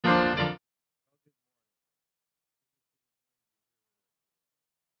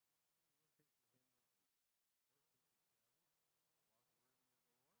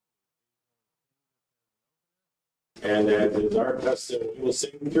And as is our custom, we will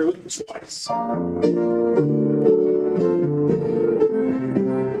sing through it twice.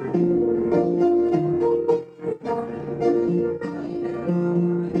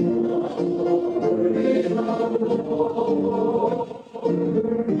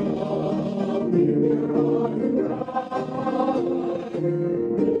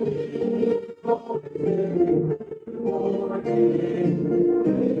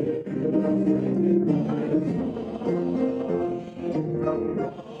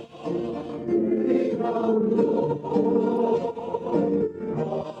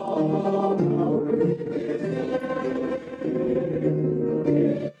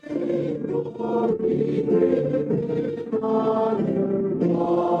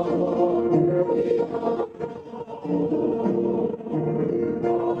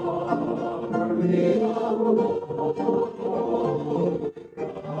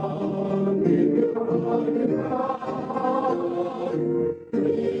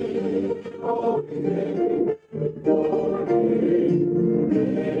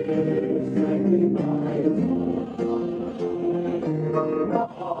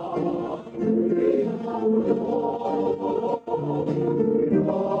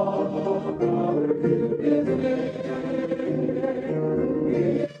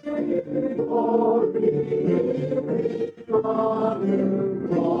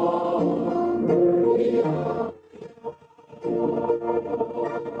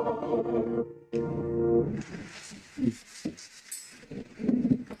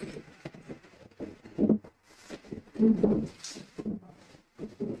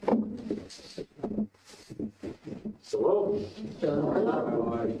 Shalom.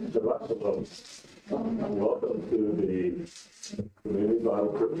 Shabbat shalom. Welcome to the Community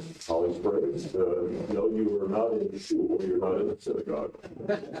Bible Church, Holly Springs. No, you are not in school, you're not in the synagogue.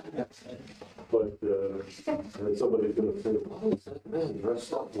 But and somebody's going to say, why is that man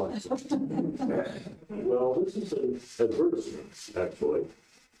dressed up like that? Well, this is an advertisement, actually.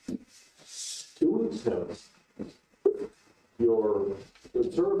 2 weeks hence, your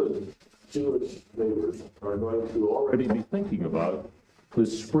conservative Jewish neighbors are going to already be thinking about the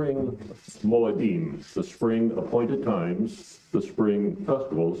spring Moedim, the spring appointed times, the spring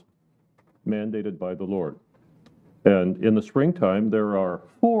festivals mandated by the Lord. And in the springtime, there are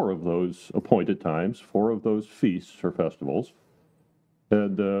 4 of those appointed times, 4 of those feasts or festivals.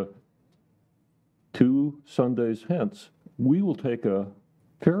 And 2 Sundays hence, we will take a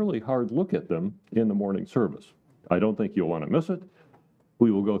fairly hard look at them in the morning service. I don't think you'll want to miss it. We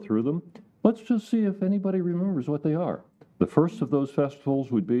will go through them. Let's just see if anybody remembers what they are. The first of those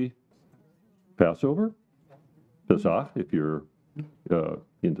festivals would be Passover, Pesach, if you're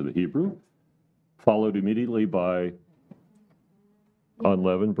into the Hebrew, followed immediately by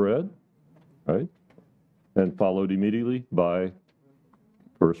unleavened bread, right? And followed immediately by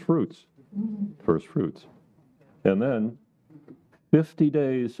first fruits. And then 50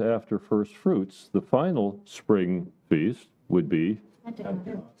 days after first fruits, the final spring feast would be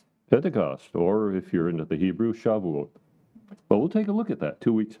Pentecost, or if you're into the Hebrew, Shavuot. But we'll take a look at that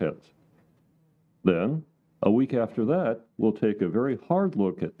 2 weeks hence. Then, a week after that, we'll take a very hard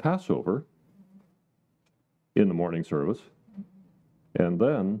look at Passover in the morning service. And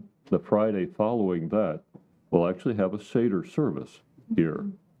then, the Friday following that, we'll actually have a Seder service here,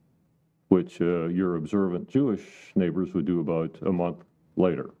 which your observant Jewish neighbors would do about a month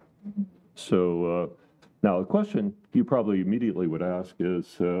later. So, now, the question you probably immediately would ask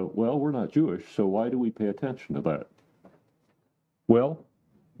is, well, we're not Jewish, so why do we pay attention to that? Well,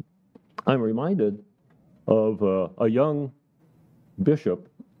 I'm reminded of a young bishop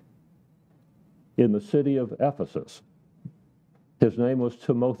in the city of Ephesus. His name was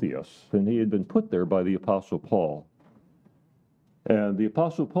Timotheus, and he had been put there by the Apostle Paul. And the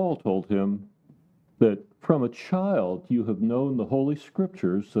Apostle Paul told him that from a child you have known the Holy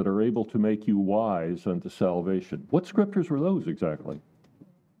Scriptures that are able to make you wise unto salvation. What scriptures were those exactly?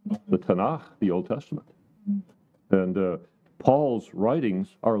 The Tanakh, the Old Testament. And Paul's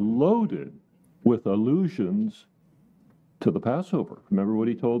writings are loaded with allusions to the Passover. Remember what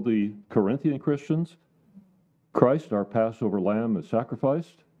he told the Corinthian Christians? Christ, our Passover lamb, is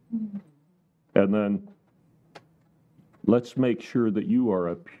sacrificed. And then let's make sure that you are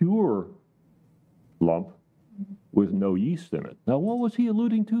a pure lump with no yeast in it. Now, what was he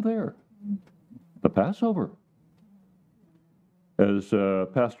alluding to there? The Passover. As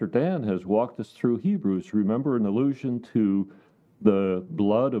Pastor Dan has walked us through Hebrews, remember an allusion to the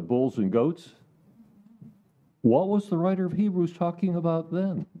blood of bulls and goats? What was the writer of Hebrews talking about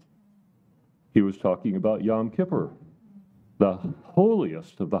then? He was talking about Yom Kippur, the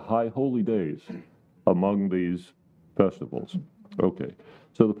holiest of the high holy days among these festivals. Okay,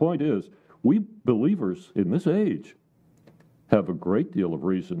 so the point is, we believers in this age have a great deal of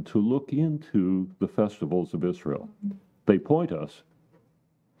reason to look into the festivals of Israel. They point us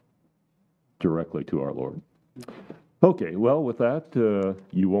directly to our Lord. Okay, well, with that,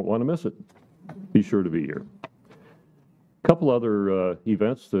 you won't want to miss it. Be sure to be here. A couple other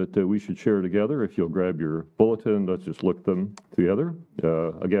events that we should share together. If you'll grab your bulletin, let's just look them together.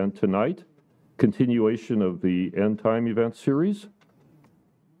 Again, tonight, continuation of the End Time Event series.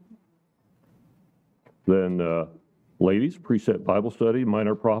 Then, ladies, Preset Bible Study,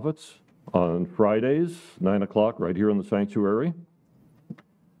 Minor Prophets, on Fridays, 9 o'clock, right here in the sanctuary.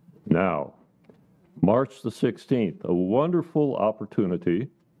 Now, March the 16th, a wonderful opportunity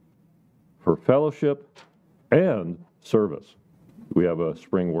for fellowship and service. We have a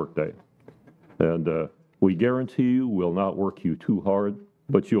spring work day. And we guarantee you we'll not work you too hard,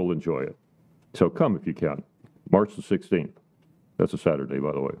 but you'll enjoy it. So come if you can. March the 16th. That's a Saturday,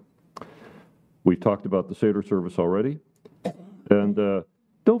 by the way. We've talked about the Seder service already. And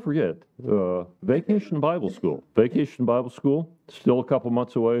don't forget, Vacation Bible School. Vacation Bible School, still a couple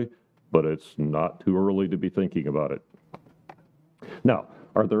months away, but it's not too early to be thinking about it. Now,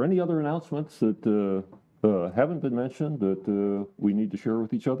 are there any other announcements that haven't been mentioned that we need to share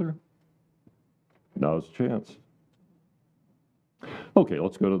with each other? Now's the chance. Okay,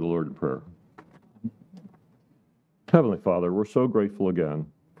 let's go to the Lord in prayer. Heavenly Father, we're so grateful again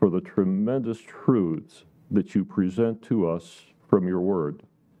for the tremendous truths that you present to us from your word.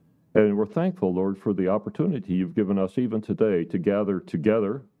 And we're thankful, Lord, for the opportunity you've given us even today to gather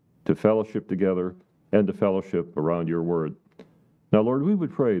together, to fellowship together, and to fellowship around your word. Now, Lord, we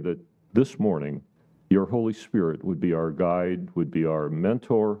would pray that this morning your Holy Spirit would be our guide, would be our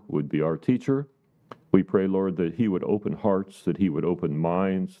mentor, would be our teacher. We pray, Lord, that he would open hearts, that he would open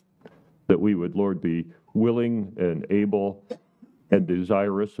minds, that we would, Lord, be willing and able and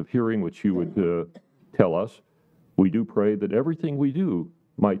desirous of hearing what you would tell us. We do pray that everything we do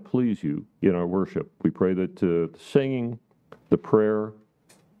might please you in our worship. We pray that the singing, the prayer,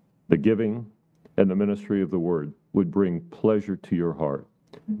 the giving, and the ministry of the word would bring pleasure to your heart.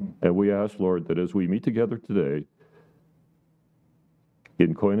 And we ask, Lord, that as we meet together today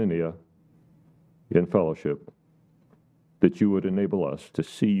in koinonia, in fellowship, that you would enable us to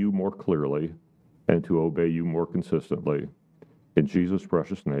see you more clearly and to obey you more consistently. In Jesus'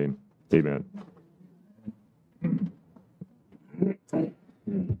 precious name, amen.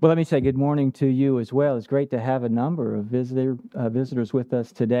 Well, let me say good morning to you as well. It's great to have a number of visitors with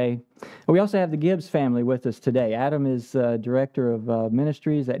us today. We also have the Gibbs family with us today. Adam is director of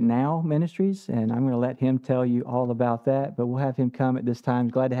ministries at Now Ministries, and I'm going to let him tell you all about that, but we'll have him come at this time.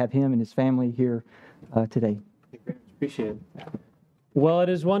 Glad to have him and his family here today. Appreciate it. Well, it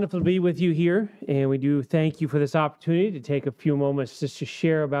is wonderful to be with you here, and we do thank you for this opportunity to take a few moments just to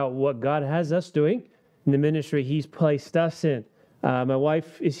share about what God has us doing in the ministry He's placed us in. My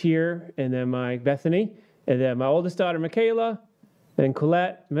wife is here, and then my Bethany, and then my oldest daughter, Michaela, and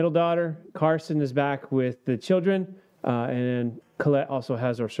Colette, middle daughter. Carson is back with the children, and then Colette also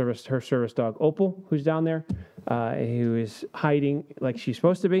has her service dog, Opal, who's down there, who is hiding like she's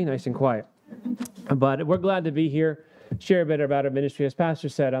supposed to be, nice and quiet. But we're glad to be here, share a bit about our ministry. As Pastor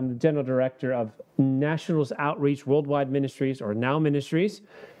said, I'm the General Director of Nationals Outreach Worldwide Ministries, or Now Ministries.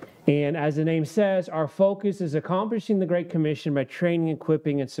 And as the name says, our focus is accomplishing the Great Commission by training,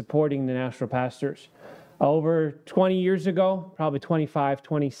 equipping, and supporting the national pastors. Over 20 years ago, probably 25,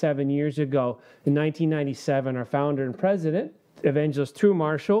 27 years ago, in 1997, our founder and president, Evangelist True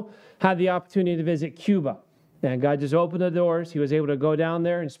Marshall, had the opportunity to visit Cuba. And God just opened the doors. He was able to go down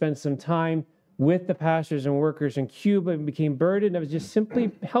there and spend some time with the pastors and workers in Cuba and became burdened of just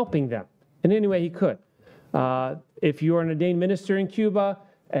simply helping them in any way he could. If you are an ordained minister in Cuba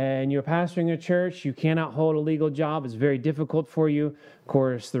and you're pastoring a church, you cannot hold a legal job. It's very difficult for you. Of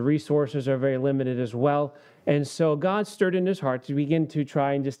course, the resources are very limited as well. And so God stirred in his heart to begin to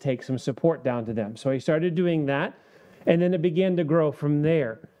try and just take some support down to them. So he started doing that, and then it began to grow from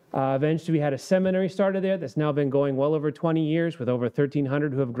there. Eventually, we had a seminary started there that's now been going well over 20 years with over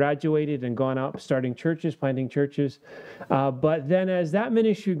 1,300 who have graduated and gone out starting churches, planting churches. But then as that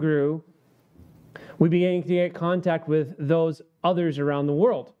ministry grew, we began to get contact with those others around the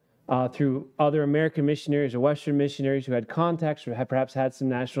world through other American missionaries or Western missionaries who had contacts or had perhaps had some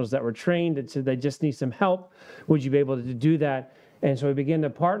nationals that were trained and said they just need some help. Would you be able to do that? And so we began to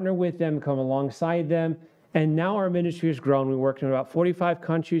partner with them, come alongside them. And now our ministry has grown. We work in about 45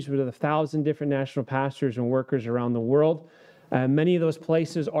 countries with 1,000 different national pastors and workers around the world. Many of those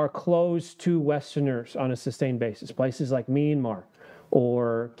places are closed to Westerners on a sustained basis. Places like Myanmar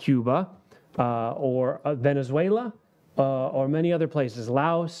or Cuba or Venezuela or many other places,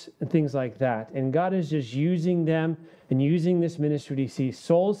 Laos and things like that. And God is just using them and using this ministry to see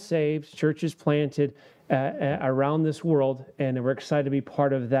souls saved, churches planted around this world, and we're excited to be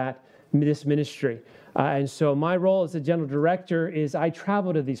part of this ministry. And so my role as the general director is I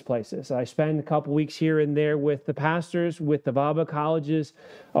travel to these places. I spend a couple weeks here and there with the pastors, with the Bible colleges,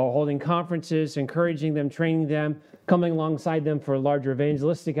 holding conferences, encouraging them, training them, coming alongside them for larger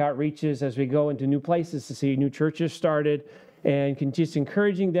evangelistic outreaches as we go into new places to see new churches started, and just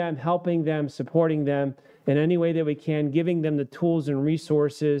encouraging them, helping them, supporting them in any way that we can, giving them the tools and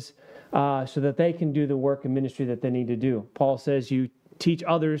resources so that they can do the work and ministry that they need to do. Paul says you teach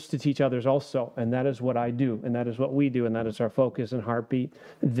others to teach others also, and that is what I do, and that is what we do, and that is our focus and heartbeat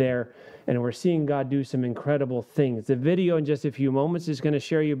there. And we're seeing God do some incredible things. The video in just a few moments is going to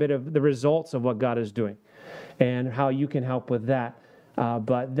share you a bit of the results of what God is doing and how you can help with that.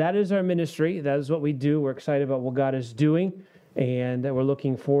 But that is our ministry. That is what we do. We're excited about what God is doing, and we're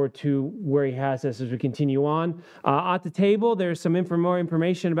looking forward to where he has us as we continue on. At the table, there's some more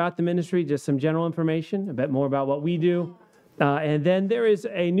information about the ministry, just some general information, a bit more about what we do. And then there is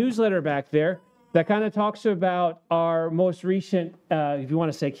a newsletter back there that kind of talks about our most recent, if you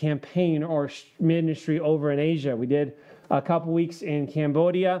want to say, campaign or ministry over in Asia. We did a couple weeks in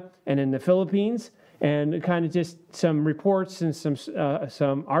Cambodia and in the Philippines, and kind of just some reports and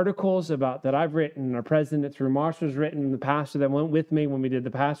some articles about that I've written, our president through Marshall's written, and the pastor that went with me when we did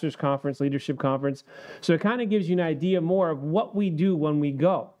the pastors conference, leadership conference. So it kind of gives you an idea more of what we do when we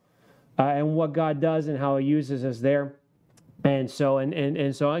go, and what God does and how he uses us there. And so I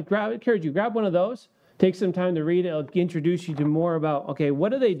encourage you, grab one of those, take some time to read it. It'll introduce you to more about, okay,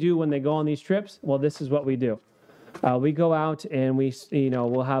 what do they do when they go on these trips? Well, this is what we do. We go out and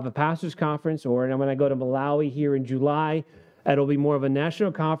we'll have a pastor's conference, or when I go to Malawi here in July, it'll be more of a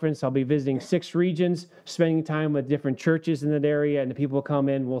national conference. I'll be visiting 6 regions, spending time with different churches in that area, and the people come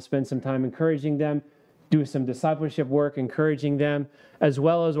in, we'll spend some time encouraging them, do some discipleship work, encouraging them, as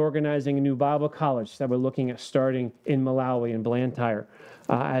well as organizing a new Bible college that we're looking at starting in Malawi and Blantyre.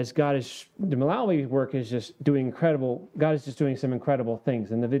 The Malawi work is just doing incredible, God is just doing some incredible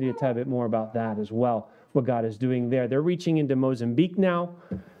things. And the video tell a bit more about that as well, what God is doing there. They're reaching into Mozambique now.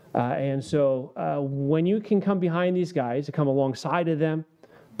 And so when you can come behind these guys, come alongside of them,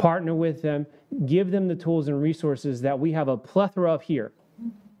 partner with them, give them the tools and resources that we have a plethora of here,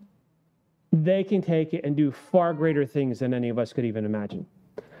 they can take it and do far greater things than any of us could even imagine.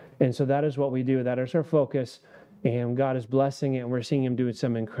 And so that is what we do. That is our focus. And God is blessing it, and we're seeing him doing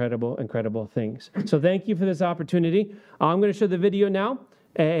some incredible, incredible things. So thank you for this opportunity. I'm going to show the video now,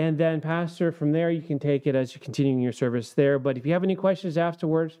 and then, Pastor, from there, you can take it as you're continuing your service there. But if you have any questions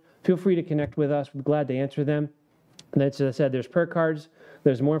afterwards, feel free to connect with us. We're glad to answer them. And as I said, there's prayer cards.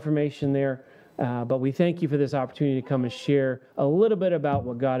 There's more information there. But we thank you for this opportunity to come and share a little bit about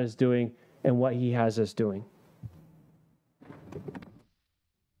what God is doing and what he has us doing.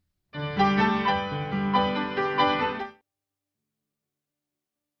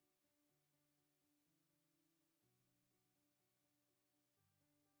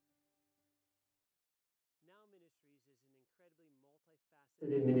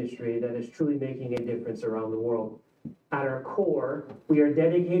 Ministry that is truly making a difference around the world. At our core, we are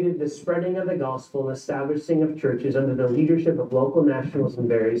dedicated to the spreading of the gospel and establishing of churches under the leadership of local nationals in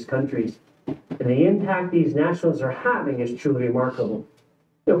various countries. And the impact these nationals are having is truly remarkable.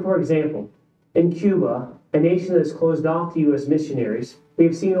 For example, in Cuba, a nation that is closed off to U.S. missionaries, we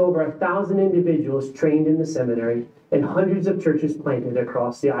have seen over 1,000 individuals trained in the seminary and hundreds of churches planted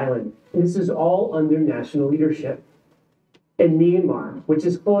across the island. And this is all under national leadership. In Myanmar, which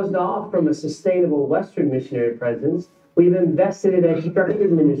is closed off from a sustainable Western missionary presence, we've invested in a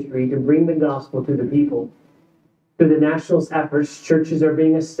structured ministry to bring the gospel to the people. Through the nationals' efforts, churches are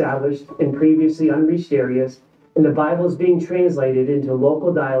being established in previously unreached areas, and the Bible is being translated into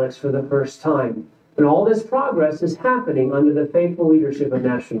local dialects for the first time. And all this progress is happening under the faithful leadership of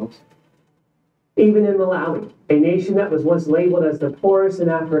nationals. Even in Malawi, a nation that was once labeled as the poorest in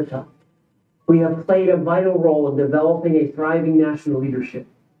Africa, we have played a vital role in developing a thriving national leadership.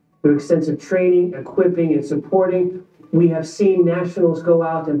 Through extensive training, equipping, and supporting, we have seen nationals go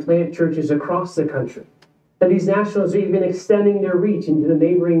out and plant churches across the country. And these nationals are even extending their reach into the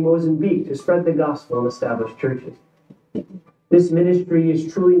neighboring Mozambique to spread the gospel and establish churches. This ministry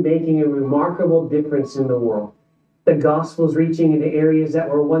is truly making a remarkable difference in the world. The gospel is reaching into areas that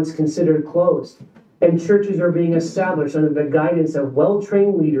were once considered closed, and churches are being established under the guidance of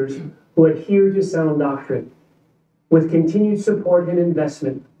well-trained leaders who adhere to sound doctrine. With continued support and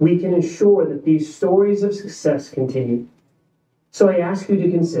investment, we can ensure that these stories of success continue. So I ask you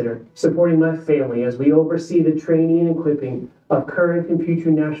to consider supporting my family as we oversee the training and equipping of current and future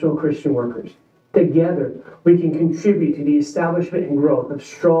national Christian workers. Together, we can contribute to the establishment and growth of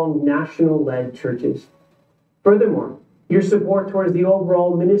strong national-led churches. Furthermore, your support towards the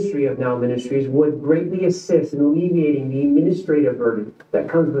overall ministry of Now Ministries would greatly assist in alleviating the administrative burden that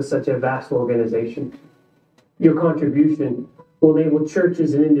comes with such a vast organization. Your contribution will enable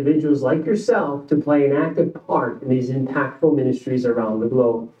churches and individuals like yourself to play an active part in these impactful ministries around the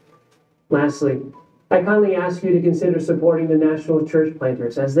globe. Lastly, I kindly ask you to consider supporting the National Church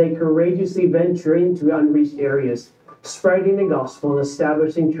Planters as they courageously venture into unreached areas, spreading the gospel and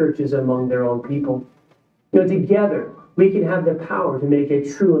establishing churches among their own people. Together, we can have the power to make a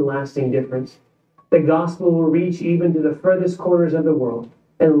true and lasting difference. The gospel will reach even to the furthest corners of the world,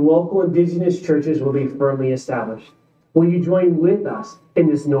 and local indigenous churches will be firmly established. Will you join with us in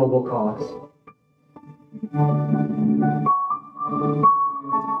this noble cause?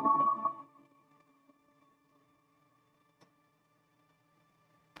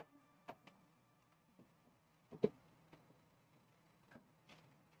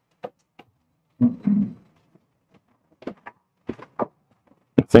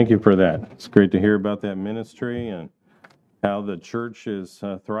 Thank you for that. It's great to hear about that ministry and how the church is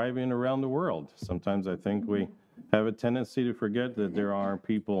thriving around the world. Sometimes I think we have a tendency to forget that there are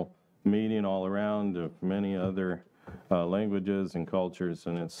people meeting all around of many other languages and cultures,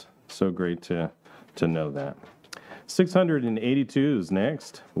 and it's so great to know that. 682 is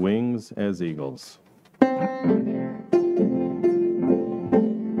next, Wings as Eagles.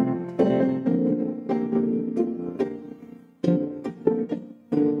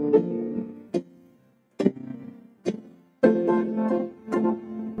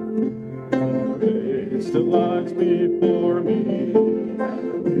 Still lies before me,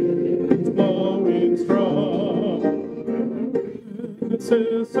 it's blowing strong,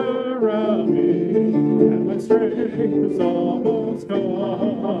 it's around me, and my strength is almost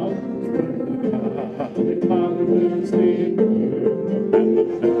gone. The clouds lead me, and the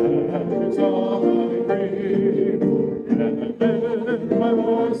shadows all I grieve, and I lift my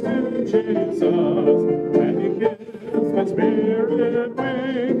voice to Jesus, and He gives my spirit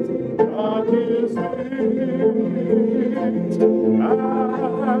wings. God gives wings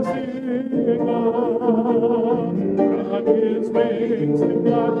as eagles. God gives wings to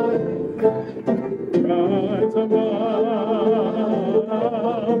fly right above.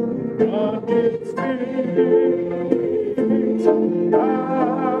 God gives wings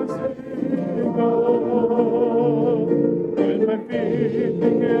as eagles. When my feet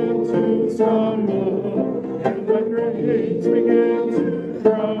begin to stumble and my dreams begin to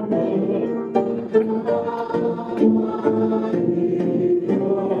crumble,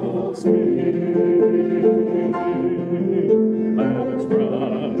 let us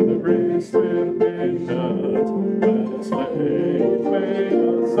run the race with patience. Let us lay way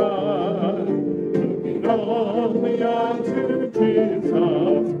aside, looking only unto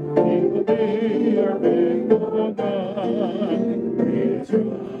Jesus. He will be our faithful God. He has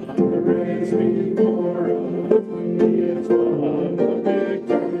run the race before us. He has won the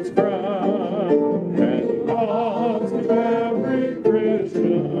victor's crown, and He calls to every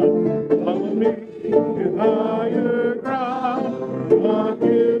Christian, follow me to higher ground. God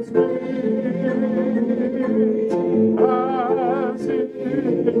gives wings as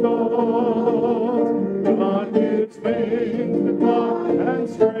eagles. God gives wings to fly and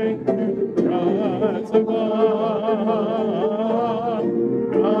strength to rise above.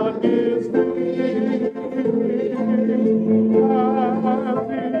 God gives wings as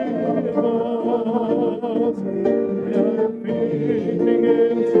eagles. Your feet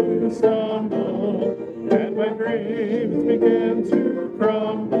begin to stumble, and my dreams begin to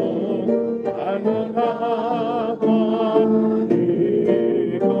crumble. I will hop on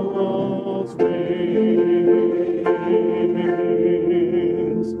eagle's wings.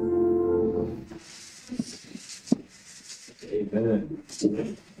 Amen.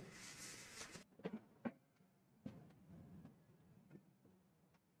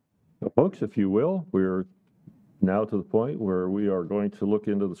 Folks, if you will, we're now to the point where we are going to look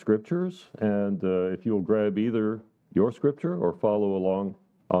into the scriptures, and if you'll grab either your scripture or follow along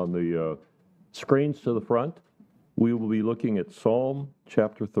on the screens to the front, we will be looking at Psalm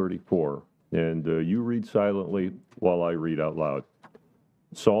chapter 34, and you read silently while I read out loud.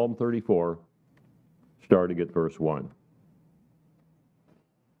 Psalm 34, starting at verse 1.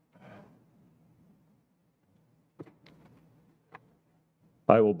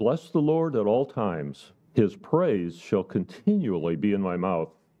 I will bless the Lord at all times. His praise shall continually be in my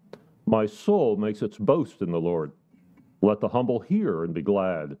mouth. My soul makes its boast in the Lord. Let the humble hear and be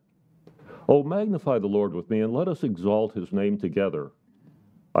glad. Oh, magnify the Lord with me, and let us exalt his name together.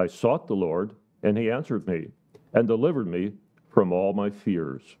 I sought the Lord, and he answered me, and delivered me from all my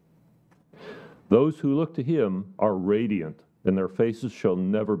fears. Those who look to him are radiant, and their faces shall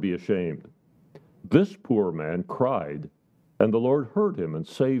never be ashamed. This poor man cried, and the Lord heard him and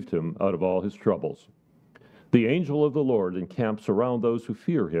saved him out of all his troubles. The angel of the Lord encamps around those who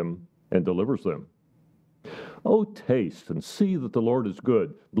fear him and delivers them. Oh, taste and see that the Lord is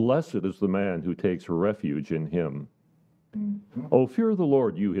good. Blessed is the man who takes refuge in him. Oh, fear the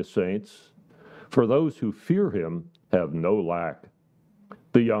Lord, you his saints, for those who fear him have no lack.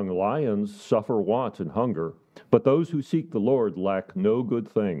 The young lions suffer want and hunger, but those who seek the Lord lack no good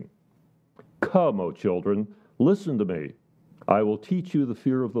thing. Come, O children, listen to me. I will teach you the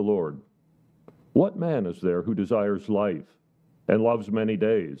fear of the Lord. What man is there who desires life and loves many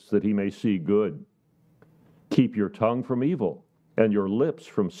days, that he may see good? Keep your tongue from evil and your lips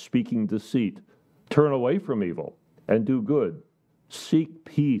from speaking deceit. Turn away from evil and do good. Seek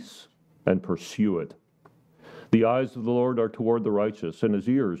peace and pursue it. The eyes of the Lord are toward the righteous, and his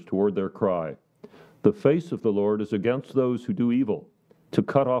ears toward their cry. The face of the Lord is against those who do evil, to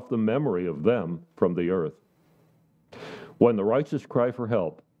cut off the memory of them from the earth. When the righteous cry for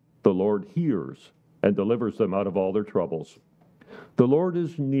help, the Lord hears and delivers them out of all their troubles. The Lord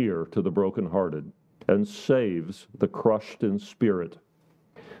is near to the brokenhearted and saves the crushed in spirit.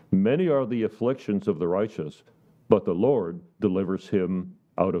 Many are the afflictions of the righteous, but the Lord delivers him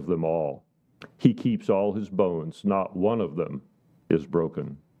out of them all. He keeps all his bones, not one of them is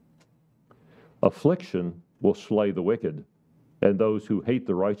broken. Affliction will slay the wicked, and those who hate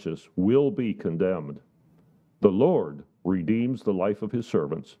the righteous will be condemned. The Lord redeems the life of his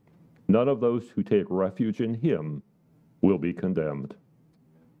servants. None of those who take refuge in him will be condemned.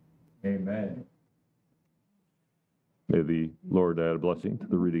 Amen. May the Lord add a blessing to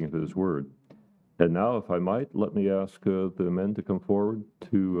the reading of his word. And now, if I might, let me ask the men to come forward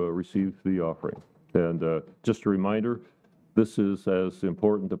to receive the offering. And just a reminder, this is as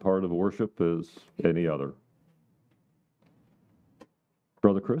important a part of worship as any other.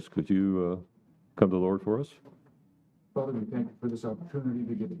 Brother Chris, could you come to the Lord for us? Father, we thank you for this opportunity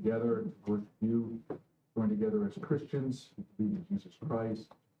to get together and worship you, join together as Christians, to believe in Jesus Christ.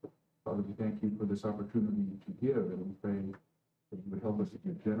 Father, we thank you for this opportunity to give, and we pray that you would help us to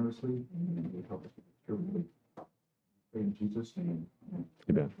give generously, and you would help us to give cheerfully. We pray in Jesus' name.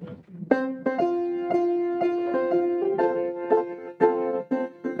 Amen.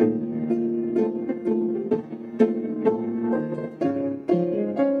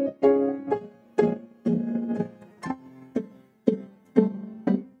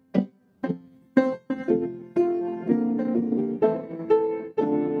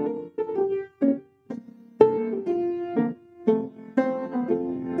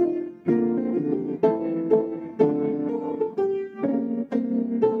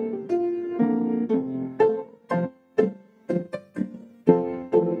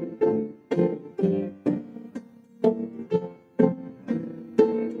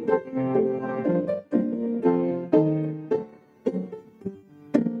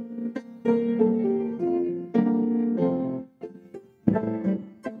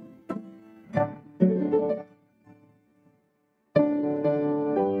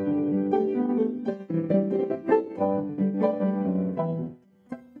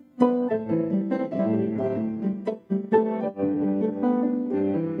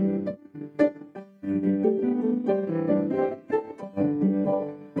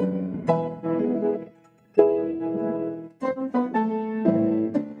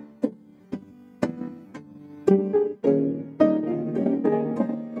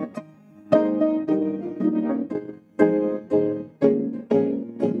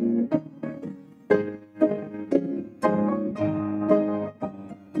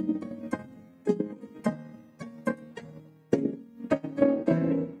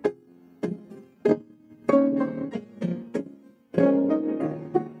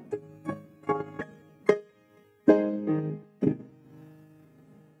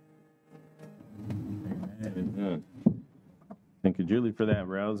 Thank you, Julie, for that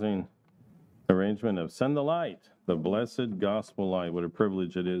rousing arrangement of Send the Light, the blessed gospel light. What a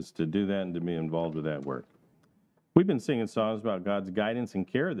privilege it is to do that and to be involved with that work. We've been singing songs about God's guidance and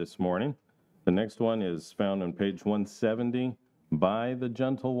care this morning. The next one is found on page 170, By the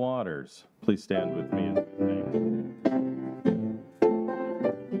Gentle Waters. Please stand with me as we sing.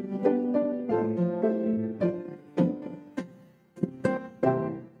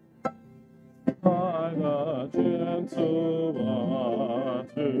 By the gentle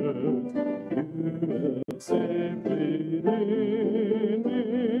waters, you will safely lead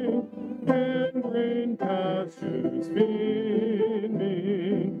me, in green pastures feed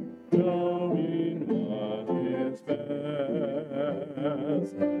me, knowing what is best.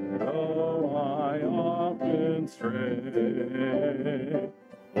 Though I often stray,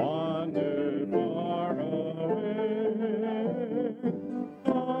 wander far away,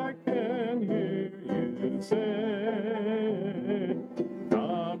 I can hear you say,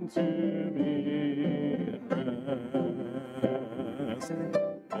 come to me and rest.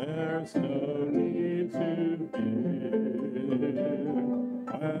 There's no need to fear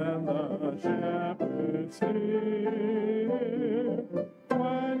when the shepherds hear,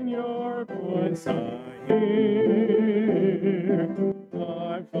 when your voice I hear,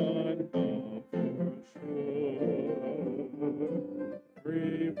 I find comfort sure,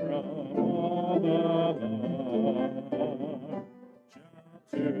 free from all alarm,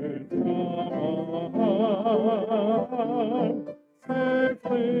 sheltered from harm,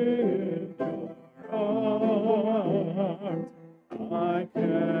 safely in your arms, I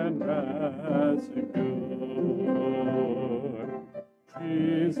can rest secure.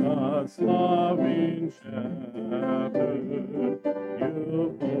 Jesus, loving shepherd,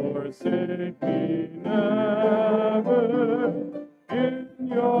 you forsake me never, in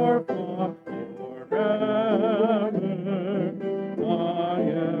your flock forever, I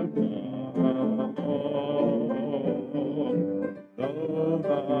am not alone. Though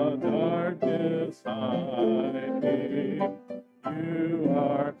the darkness hide me, you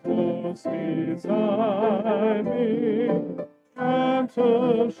are close beside me.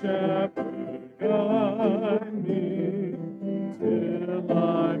 Gentle shepherd, guide me till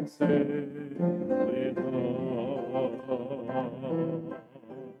I'm safely home.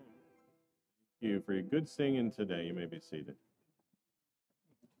 Thank you for your good singing today. You may be seated.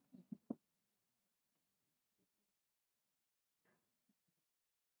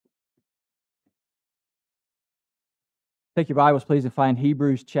 Take your Bibles, please, and find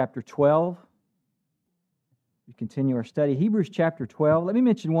Hebrews chapter 12. We continue our study. Hebrews chapter 12. Let me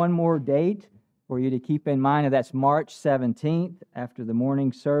mention one more date for you to keep in mind, and that's March 17th after the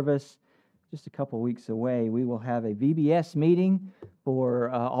morning service. Just a couple weeks away, we will have a VBS meeting for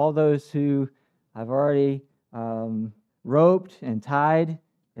all those who I've already roped and tied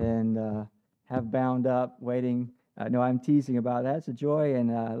and have bound up, waiting. No, I'm teasing about that. It's a joy,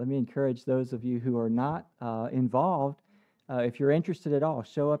 and let me encourage those of you who are not involved. If you're interested at all,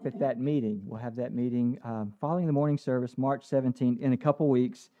 show up at that meeting. We'll have that meeting following the morning service, March 17th, in a couple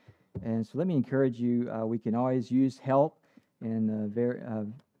weeks. And so let me encourage you, we can always use help in a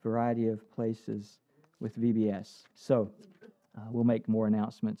variety of places with VBS. So we'll make more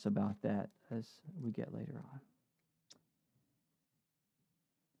announcements about that as we get later on.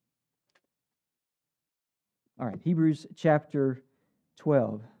 All right, Hebrews chapter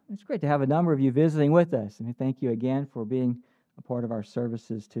 12. It's great to have a number of you visiting with us. And thank you again for being a part of our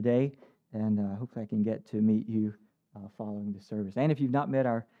services today. And hopefully I can get to meet you following the service. And if you've not met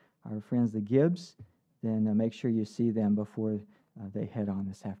our friends, the Gibbs, then make sure you see them before they head on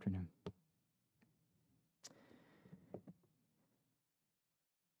this afternoon.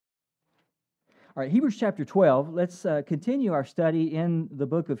 All right, Hebrews chapter 12. Let's continue our study in the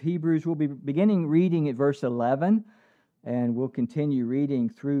book of Hebrews. We'll be beginning reading at verse 11. And we'll continue reading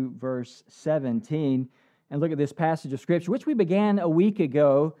through verse 17 and look at this passage of Scripture, which we began a week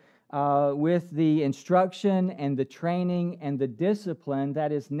ago with the instruction and the training and the discipline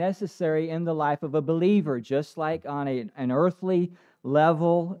that is necessary in the life of a believer. Just like on an earthly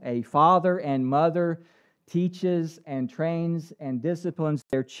level, a father and mother teaches and trains and disciplines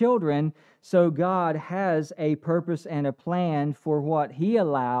their children, so God has a purpose and a plan for what He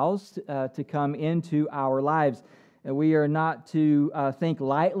allows to come into our lives. We are not to think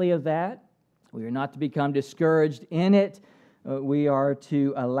lightly of that. We are not to become discouraged in it. We are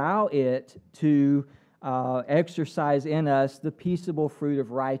to allow it to exercise in us the peaceable fruit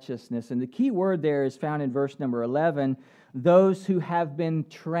of righteousness. And the key word there is found in verse number 11, those who have been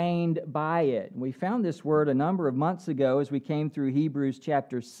trained by it. We found this word a number of months ago as we came through Hebrews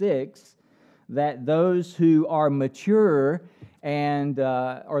chapter 6, that those who are mature and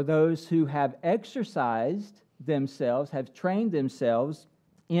or those who have exercised themselves, have trained themselves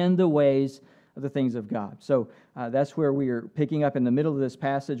in the ways of the things of God. So that's where we are picking up in the middle of this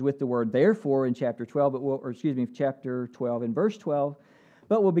passage with the word therefore in chapter 12, chapter 12 and verse 12,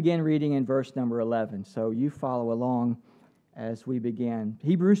 but we'll begin reading in verse number 11. So you follow along as we begin.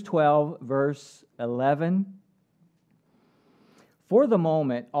 Hebrews 12, verse 11. For the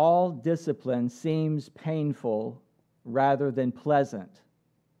moment, all discipline seems painful rather than pleasant,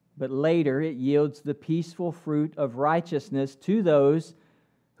 but later it yields the peaceful fruit of righteousness to those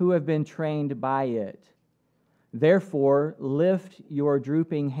who have been trained by it. Therefore, lift your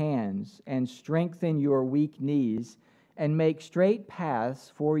drooping hands and strengthen your weak knees and make straight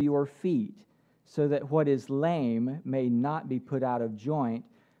paths for your feet, so that what is lame may not be put out of joint,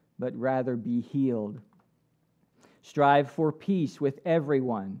 but rather be healed. Strive for peace with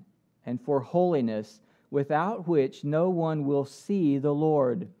everyone and for holiness, without which no one will see the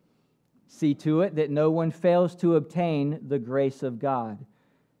Lord. See to it that no one fails to obtain the grace of God,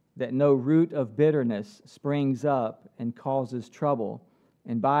 that no root of bitterness springs up and causes trouble,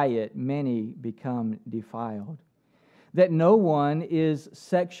 and by it many become defiled. That no one is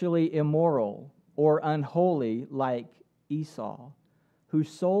sexually immoral or unholy like Esau, who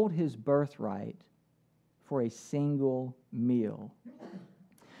sold his birthright for a single meal.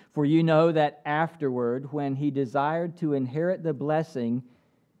 For you know that afterward, when he desired to inherit the blessing,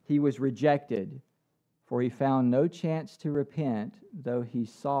 he was rejected, for he found no chance to repent, though he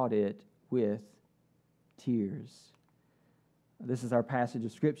sought it with tears. This is our passage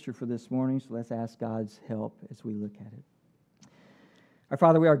of Scripture for this morning, so let's ask God's help as we look at it. Our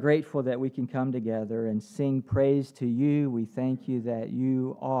Father, we are grateful that we can come together and sing praise to you. We thank you that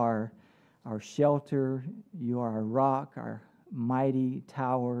you are our shelter, you are our rock, our mighty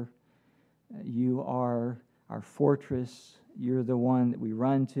tower. You are our fortress. You're the one that we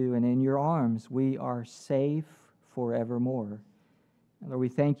run to, and in your arms we are safe forevermore. Lord, we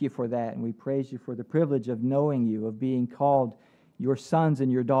thank you for that, and we praise you for the privilege of knowing you, of being called your sons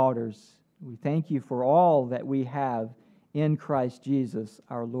and your daughters. We thank you for all that we have in Christ Jesus,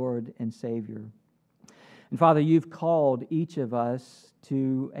 our Lord and Savior. And Father, you've called each of us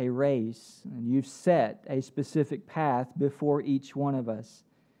to a race, and you've set a specific path before each one of us.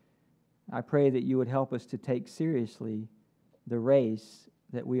 I pray that you would help us to take seriously the race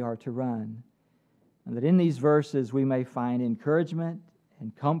that we are to run, and that in these verses we may find encouragement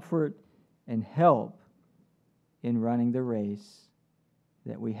and comfort and help in running the race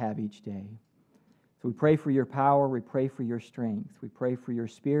that we have each day. So we pray for your power, we pray for your strength, we pray for your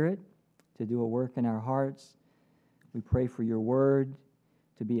Spirit to do a work in our hearts. We pray for your word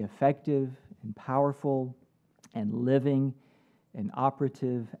to be effective and powerful and living and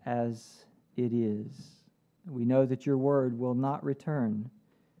operative as it is. We know that your word will not return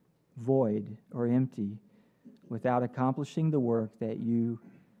void or empty without accomplishing the work that you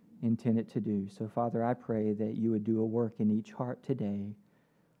intend it to do. So, Father, I pray that you would do a work in each heart today.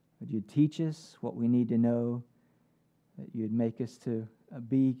 That you'd teach us what we need to know, that you'd make us to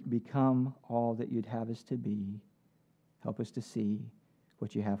become all that you'd have us to be. Help us to see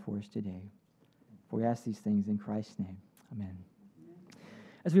what you have for us today. For we ask these things in Christ's name. Amen.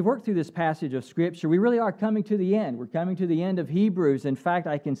 As we work through this passage of Scripture, we really are coming to the end. We're coming to the end of Hebrews. In fact,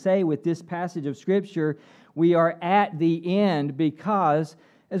 I can say with this passage of Scripture, we are at the end because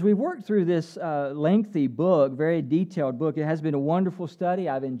as we work through this lengthy book, very detailed book, it has been a wonderful study.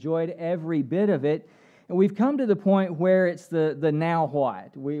 I've enjoyed every bit of it. And we've come to the point where it's the now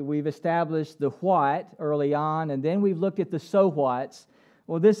what. We've established the what early on, and then we've looked at the so whats.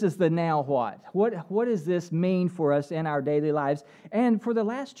 Well, this is the now what. What does this mean for us in our daily lives? And for the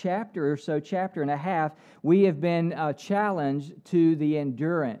last chapter or so, chapter and a half, we have been challenged to the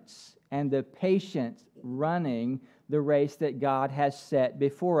endurance and the patience running the race that God has set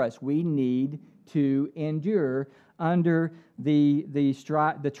before us. We need to endure under the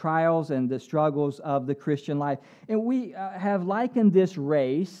trials and the struggles of the Christian life. And we have likened this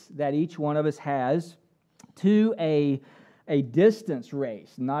race that each one of us has to a distance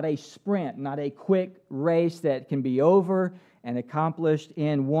race, not a sprint, not a quick race that can be over and accomplished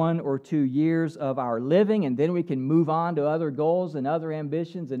in 1 or 2 years of our living, and then we can move on to other goals and other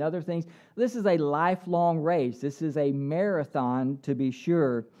ambitions and other things. This is a lifelong race. This is a marathon, to be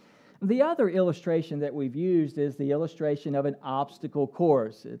sure. The other illustration that we've used is the illustration of an obstacle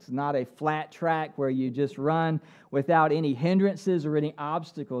course. It's not a flat track where you just run without any hindrances or any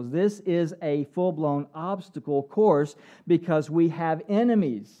obstacles. This is a full-blown obstacle course because we have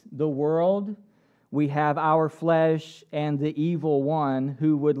enemies, the world. We have our flesh and the evil one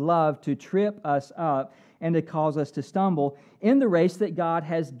who would love to trip us up and to cause us to stumble in the race that God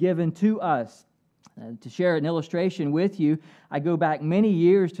has given to us. To share an illustration with you, I go back many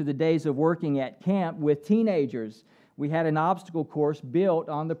years to the days of working at camp with teenagers. We had an obstacle course built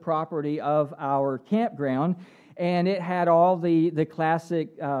on the property of our campground, and it had all the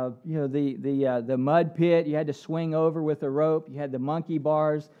classic, the mud pit. You had to swing over with a rope. You had the monkey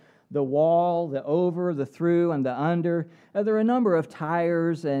bars, the wall, the over, the through, and the under. There were a number of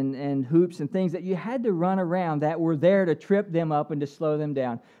tires and hoops and things that you had to run around that were there to trip them up and to slow them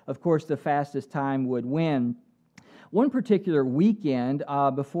down. Of course, the fastest time would win. One particular weekend,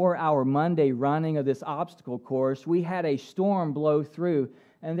 before our Monday running of this obstacle course, we had a storm blow through,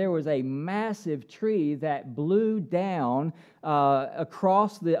 and there was a massive tree that blew down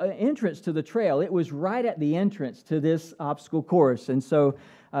across the entrance to the trail. It was right at the entrance to this obstacle course, and so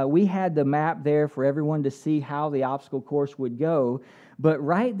we had the map there for everyone to see how the obstacle course would go. But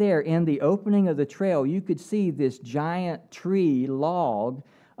right there in the opening of the trail, you could see this giant tree log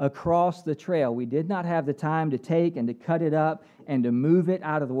across the trail. We did not have the time to take and to cut it up and to move it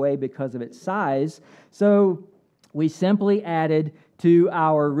out of the way because of its size. So we simply added to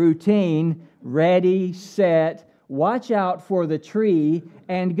our routine, ready, set, watch out for the tree,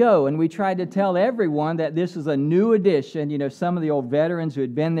 and go. And we tried to tell everyone that this is a new addition. You know, some of the old veterans who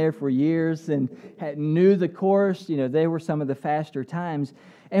had been there for years and knew the course, you know, they were some of the faster times.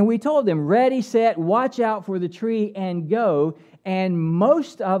 And we told them, ready, set, watch out for the tree, and go. And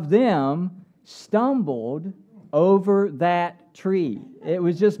most of them stumbled over that tree. It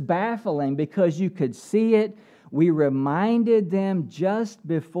was just baffling because you could see it. We reminded them just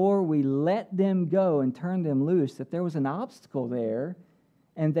before we let them go and turned them loose that there was an obstacle there,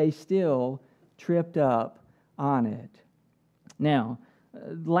 and they still tripped up on it. Now,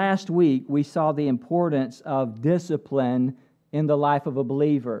 last week we saw the importance of discipline in the life of a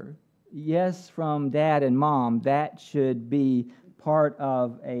believer. Yes, from dad and mom, that should be part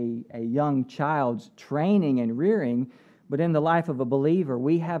of a young child's training and rearing. But in the life of a believer,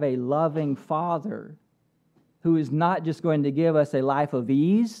 we have a loving Father who is not just going to give us a life of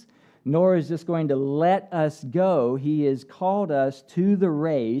ease, nor is just going to let us go. He has called us to the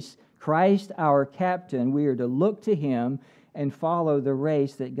race. Christ, our captain, we are to look to Him and follow the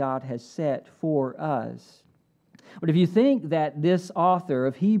race that God has set for us. But if you think that this author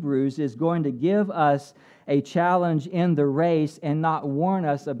of Hebrews is going to give us a challenge in the race and not warn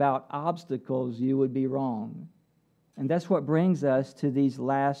us about obstacles, you would be wrong. And that's what brings us to these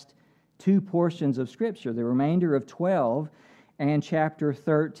last two portions of Scripture. The remainder of 12 and chapter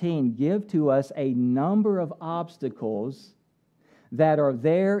 13 give to us a number of obstacles that are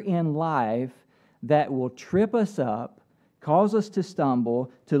there in life that will trip us up, cause us to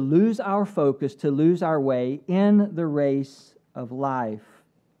stumble, to lose our focus, to lose our way in the race of life.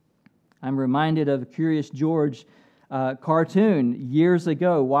 I'm reminded of a Curious George cartoon years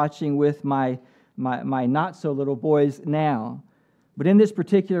ago, watching with my not-so-little boys now. But in this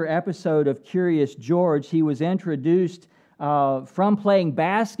particular episode of Curious George, he was introduced from playing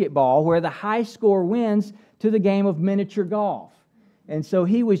basketball, where the high score wins, to the game of miniature golf. And so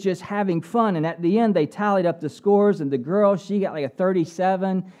he was just having fun, and at the end they tallied up the scores, and the girl, she got like a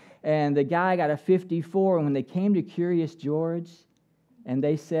 37, and the guy got a 54, and when they came to Curious George, and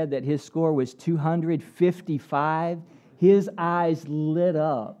they said that his score was 255, his eyes lit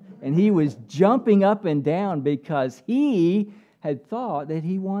up, and he was jumping up and down because he had thought that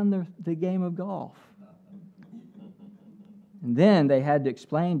he won the game of golf. And then they had to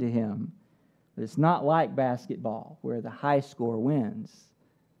explain to him that it's not like basketball where the high score wins.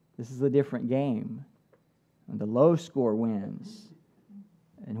 This is a different game, and the low score wins.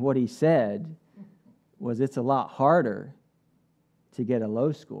 And what he said was it's a lot harder to get a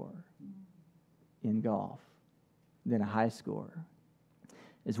low score in golf than a high score.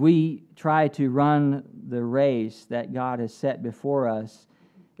 As we try to run the race that God has set before us,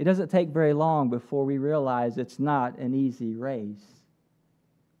 it doesn't take very long before we realize it's not an easy race.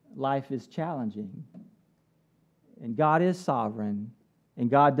 Life is challenging, and God is sovereign, and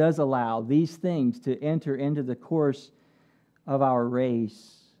God does allow these things to enter into the course of our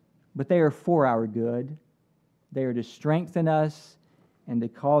race, but they are for our good. They are to strengthen us and to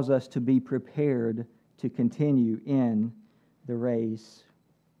cause us to be prepared to continue in the race.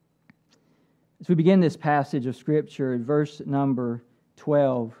 As we begin this passage of Scripture, in verse number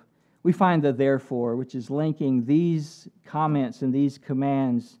 12, we find the therefore, which is linking these comments and these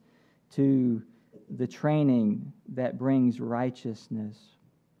commands to the training that brings righteousness.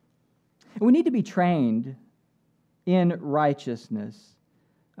 And we need to be trained in righteousness.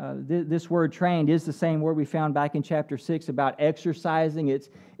 This word trained is the same word we found back in chapter 6 about exercising. It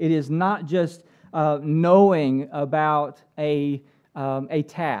is not just knowing about a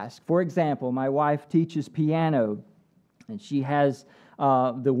task. For example, my wife teaches piano, and she has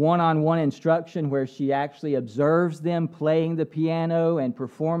the one-on-one instruction where she actually observes them playing the piano and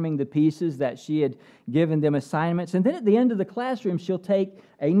performing the pieces that she had given them assignments. And then at the end of the classroom, she'll take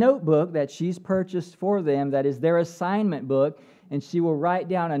a notebook that she's purchased for them that is their assignment book, and she will write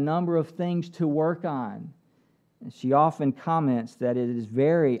down a number of things to work on. And she often comments that it is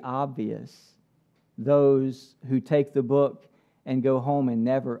very obvious those who take the book and go home and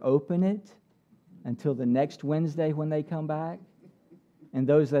never open it until the next Wednesday when they come back, and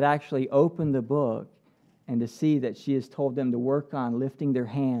those that actually open the book and to see that she has told them to work on lifting their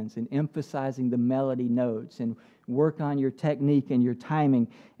hands and emphasizing the melody notes and work on your technique and your timing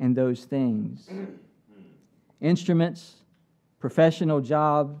and those things. Instruments, professional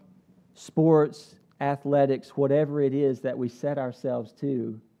job, sports, athletics, whatever it is that we set ourselves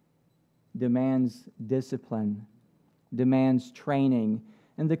to, demands discipline, demands training,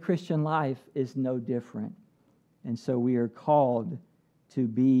 and the Christian life is no different. And so we are called to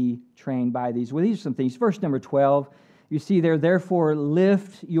be trained by these. Well, these are some things. Verse number 12, you see there, therefore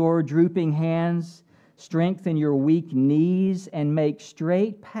lift your drooping hands, strengthen your weak knees, and make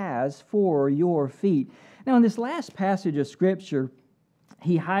straight paths for your feet. Now, in this last passage of Scripture,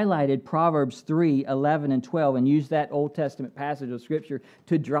 he highlighted Proverbs 3, 11, and 12 and used that Old Testament passage of Scripture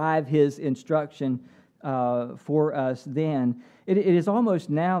to drive his instruction for us then. It is almost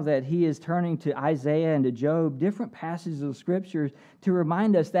now that he is turning to Isaiah and to Job, different passages of Scripture, to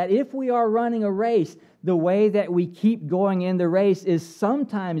remind us that if we are running a race, the way that we keep going in the race is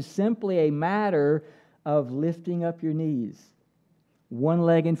sometimes simply a matter of lifting up your knees, one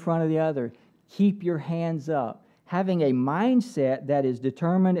leg in front of the other. Keep your hands up, having a mindset that is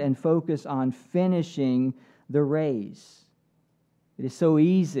determined and focused on finishing the race. It is so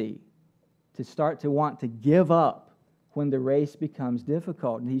easy to start to want to give up when the race becomes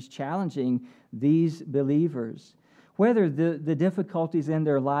difficult. And he's challenging these believers. Whether the difficulties in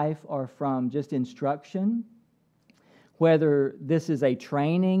their life are from just instruction, whether this is a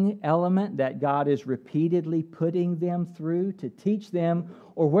training element that God is repeatedly putting them through to teach them,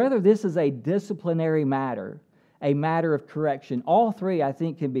 or whether this is a disciplinary matter, a matter of correction. All three, I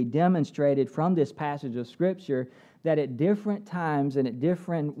think, can be demonstrated from this passage of Scripture that at different times and at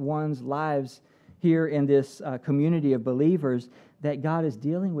different ones' lives here in this community of believers, that God is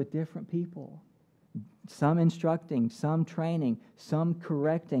dealing with different people. Some instructing, some training, some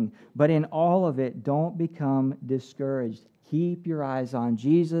correcting. But in all of it, don't become discouraged. Keep your eyes on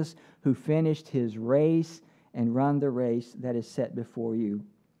Jesus, who finished his race and run the race that is set before you.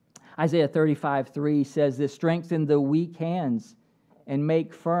 Isaiah 35:3 says this, strengthen the weak hands and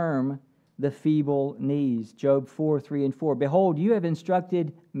make firm the feeble knees. Job 4:3 and 4. Behold, you have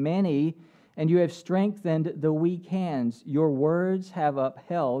instructed many, and you have strengthened the weak hands. Your words have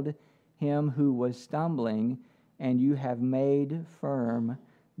upheld him who was stumbling, and you have made firm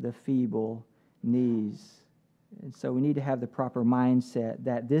the feeble knees. And so we need to have the proper mindset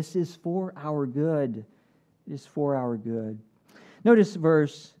that this is for our good. It is for our good. Notice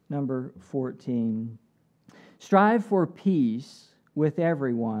verse number 14. Strive for peace with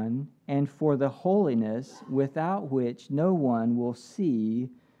everyone and for the holiness without which no one will see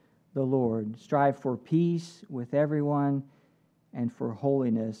the Lord. Strive for peace with everyone and for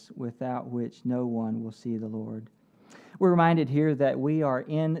holiness without which no one will see the Lord. We're reminded here that we are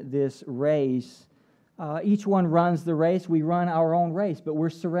in this race. Each one runs the race. We run our own race, but we're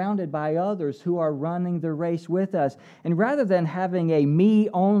surrounded by others who are running the race with us. And rather than having a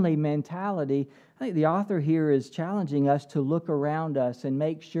me-only mentality, I think the author here is challenging us to look around us and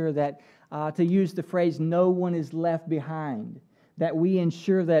make sure that, to use the phrase, no one is left behind, that we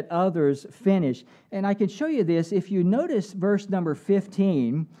ensure that others finish. And I can show you this. If you notice verse number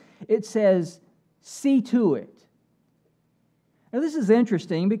 15, it says, see to it. Now, this is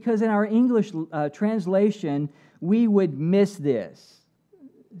interesting because in our English translation, we would miss this.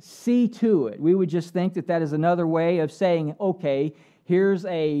 See to it. We would just think that that is another way of saying, okay, here's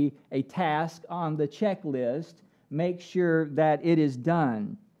a task on the checklist. Make sure that it is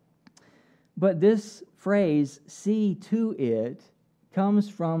done. But this phrase, see to it, comes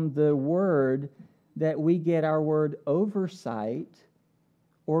from the word that we get our word oversight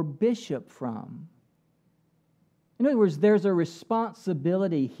or bishop from. In other words, there's a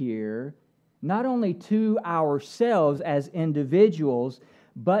responsibility here, not only to ourselves as individuals,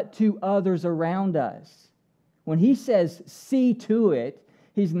 but to others around us. When he says, see to it,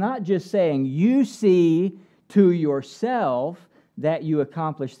 he's not just saying, you see to yourself that you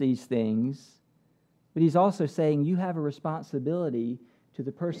accomplish these things, but he's also saying you have a responsibility to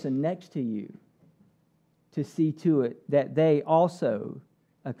the person next to you to see to it that they also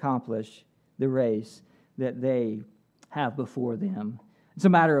accomplish the race that they have before them. It's a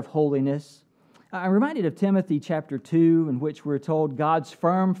matter of holiness. I'm reminded of Timothy chapter 2, in which we're told God's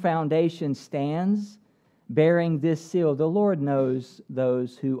firm foundation stands, bearing this seal. The Lord knows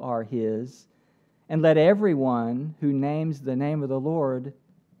those who are his. And let everyone who names the name of the Lord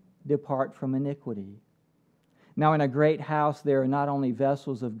depart from iniquity. Now in a great house there are not only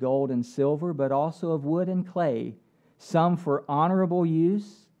vessels of gold and silver, but also of wood and clay, some for honorable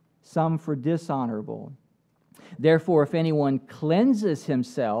use, some for dishonorable. Therefore, if anyone cleanses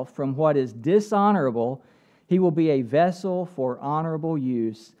himself from what is dishonorable, he will be a vessel for honorable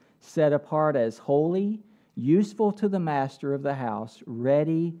use, set apart as holy, useful to the master of the house,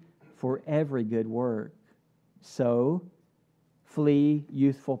 ready for every good work. So, flee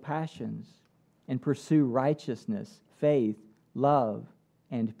youthful passions and pursue righteousness, faith, love,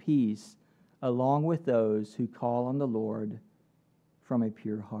 and peace, along with those who call on the Lord from a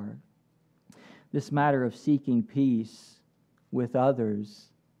pure heart. This matter of seeking peace with others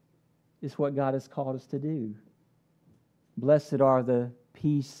is what God has called us to do. Blessed are the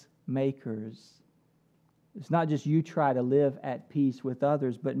peacemakers. It's not just you try to live at peace with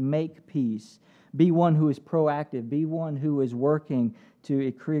others, but make peace. Be one who is proactive. Be one who is working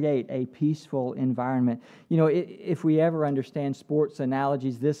to create a peaceful environment. You know, if we ever understand sports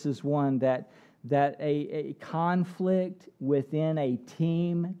analogies, this is one that a conflict within a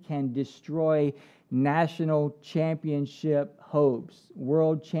team can destroy national championship hopes,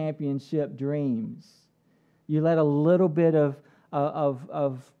 world championship dreams. You let a little bit of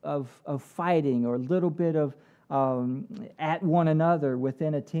fighting or a little bit of at one another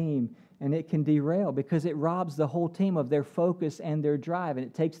within a team, and it can derail because it robs the whole team of their focus and their drive, and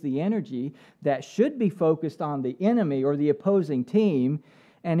it takes the energy that should be focused on the enemy or the opposing team,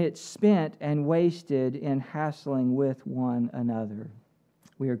 and it's spent and wasted in hassling with one another.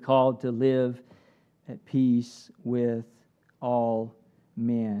 We are called to live at peace with all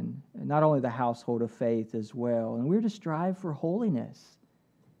men, and not only the household of faith as well. And we're to strive for holiness.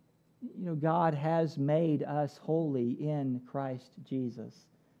 You know, God has made us holy in Christ Jesus.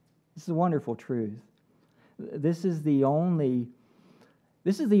 This is a wonderful truth. This is the only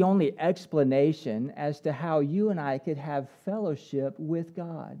explanation as to how you and I could have fellowship with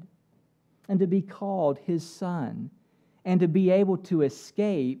God and to be called His Son and to be able to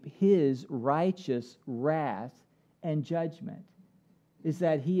escape His righteous wrath and judgment. Is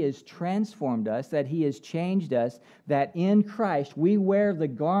that He has transformed us, that He has changed us, that in Christ we wear the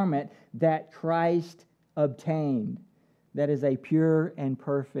garment that Christ obtained. That is a pure and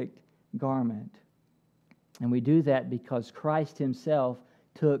perfect garment. And we do that because Christ Himself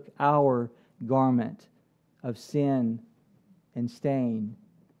took our garment of sin and stain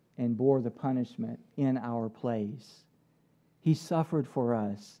and bore the punishment in our place. He suffered for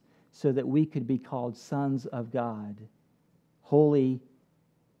us so that we could be called sons of God, holy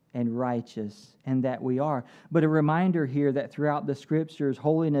and righteous, and that we are. But a reminder here that throughout the Scriptures,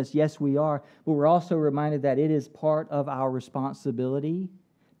 holiness, yes, we are, but we're also reminded that it is part of our responsibility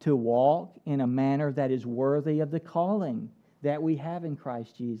to walk in a manner that is worthy of the calling that we have in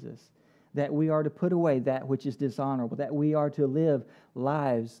Christ Jesus, that we are to put away that which is dishonorable, that we are to live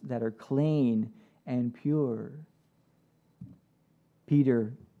lives that are clean and pure.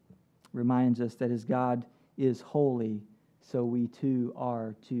 Peter reminds us that as God is holy, so we too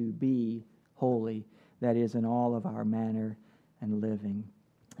are to be holy, that is, in all of our manner and living.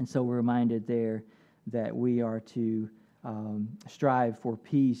 And so we're reminded there that we are to strive for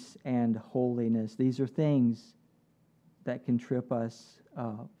peace and holiness. These are things that can trip us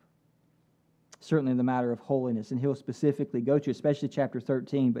up. Certainly in the matter of holiness, and he'll specifically go to, especially chapter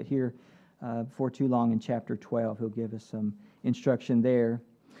 13, but here, before too long in chapter 12, he'll give us some instruction there.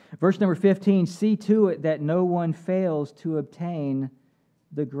 Verse number 15, see to it that no one fails to obtain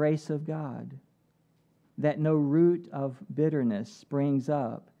the grace of God, that no root of bitterness springs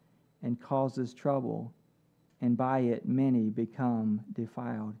up and causes trouble, and by it many become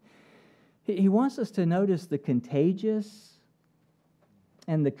defiled. He wants us to notice the contagious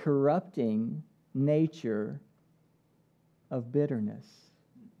and the corrupting nature of bitterness.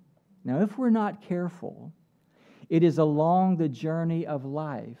 Now, if we're not careful, it is along the journey of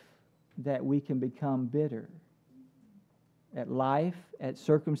life that we can become bitter. At life, at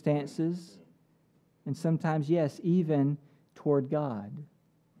circumstances, and sometimes, yes, even toward God.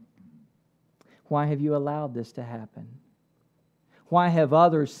 Why have you allowed this to happen? Why have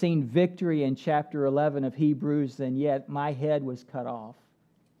others seen victory in chapter 11 of Hebrews, and yet my head was cut off?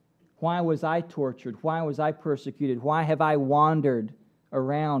 Why was I tortured? Why was I persecuted? Why have I wandered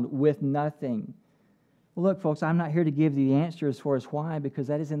around with nothing? Well, look, folks, I'm not here to give you the answer as far as why, because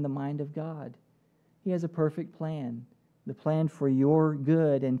that is in the mind of God. He has a perfect plan, the plan for your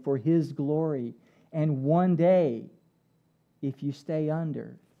good and for His glory. And one day, if you stay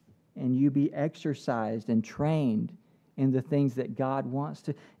under and you be exercised and trained in the things that God wants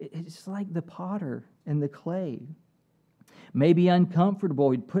to. It's like the potter and the clay. Maybe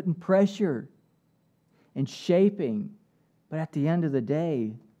uncomfortable, putting pressure and shaping, but at the end of the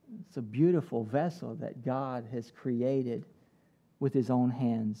day, it's a beautiful vessel that God has created with His own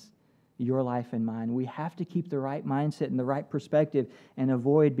hands, your life and mine. We have to keep the right mindset and the right perspective and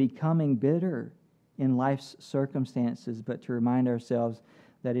avoid becoming bitter in life's circumstances, but to remind ourselves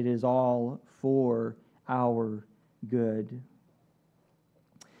that it is all for our good.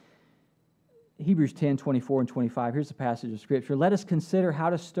 Hebrews 10, 24 and 25. Here's a passage of Scripture. Let us consider how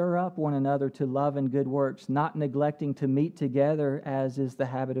to stir up one another to love and good works, not neglecting to meet together, as is the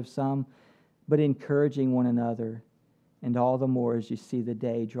habit of some, but encouraging one another, and all the more as you see the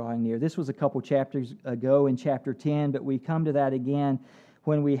day drawing near. This was a couple chapters ago in chapter 10, but we come to that again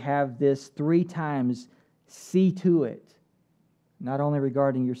when we have this 3 times, see to it, not only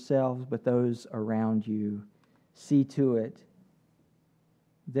regarding yourselves, but those around you. See to it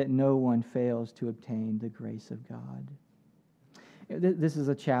that no one fails to obtain the grace of God. This is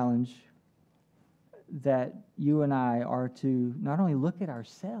a challenge that you and I are to not only look at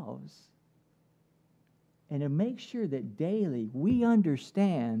ourselves and to make sure that daily we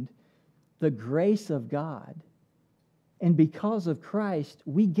understand the grace of God. And because of Christ,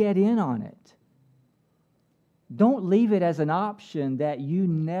 we get in on it. Don't leave it as an option that you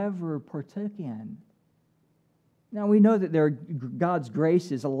never partook in. Now, we know that God's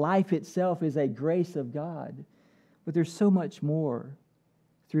graces, life itself is a grace of God, but there's so much more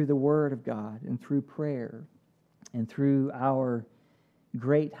through the Word of God and through prayer and through our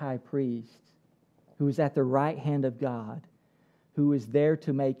great high priest who is at the right hand of God, who is there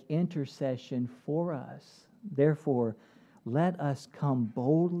to make intercession for us. Therefore, let us come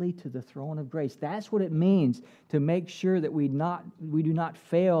boldly to the throne of grace. That's what it means to make sure that we do not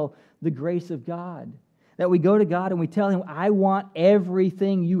fail the grace of God. That we go to God and we tell Him, I want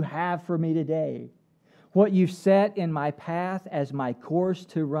everything you have for me today. What you've set in my path as my course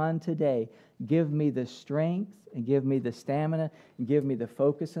to run today. Give me the strength and give me the stamina and give me the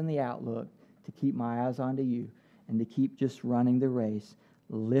focus and the outlook to keep my eyes onto you and to keep just running the race,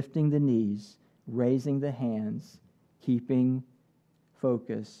 lifting the knees, raising the hands, keeping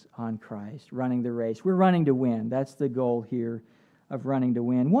focus on Christ, running the race. We're running to win. That's the goal here of running to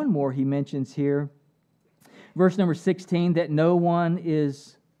win. One more he mentions here. Verse number 16, that no one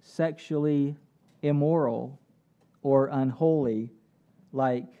is sexually immoral or unholy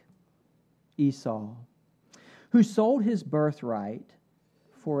like Esau, who sold his birthright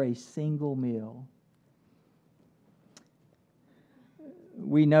for a single meal.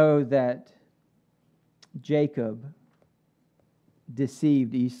 We know that Jacob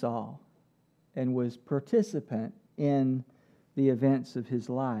deceived Esau and was participant in the events of his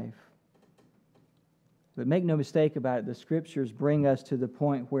life. But make no mistake about it, the Scriptures bring us to the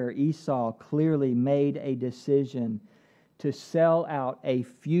point where Esau clearly made a decision to sell out a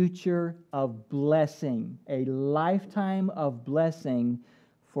future of blessing, a lifetime of blessing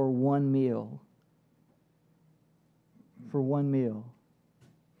for one meal. For one meal.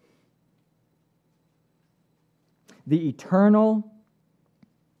 The eternal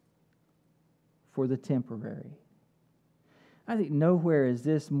for the temporary. I think nowhere is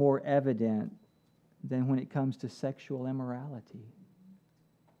this more evident than when it comes to sexual immorality.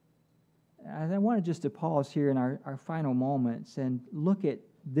 I wanted just to pause here in our final moments and look at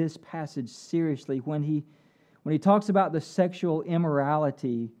this passage seriously when he talks about the sexual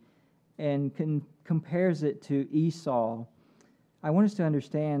immorality and compares it to Esau. I want us to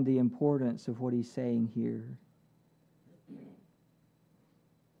understand the importance of what he's saying here.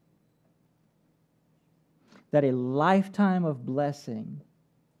 That a lifetime of blessing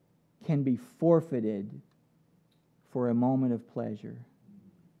can be forfeited for a moment of pleasure.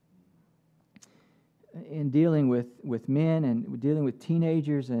 In dealing with men and dealing with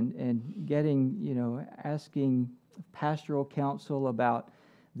teenagers and getting, asking pastoral counsel about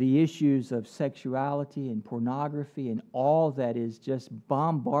the issues of sexuality and pornography and all that is just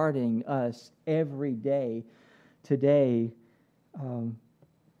bombarding us every day today,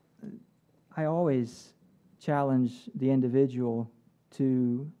 I always challenge the individual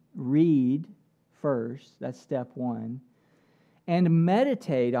to read first, that's step 1, and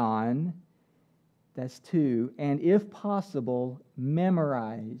meditate on, that's 2, and if possible,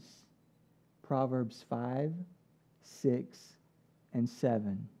 memorize Proverbs 5, 6, and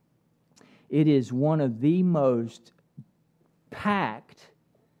 7. It is one of the most packed,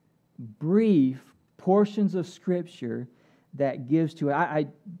 brief portions of Scripture that gives to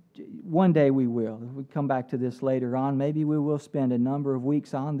one day we will. We come back to this later on. Maybe we will spend a number of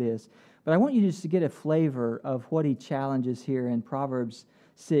weeks on this. But I want you just to get a flavor of what he challenges here in Proverbs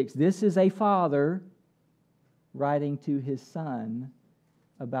 6. This is a father writing to his son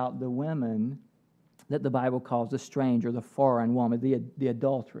about the women that the Bible calls the stranger, the foreign woman, the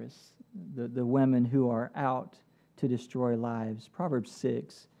adulteress, the women who are out to destroy lives. Proverbs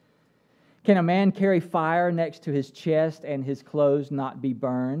 6. Can a man carry fire next to his chest and his clothes not be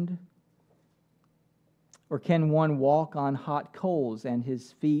burned? Or can one walk on hot coals and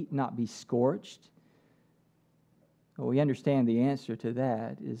his feet not be scorched? Well, we understand the answer to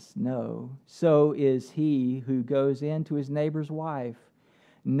that is no. So is he who goes in to his neighbor's wife.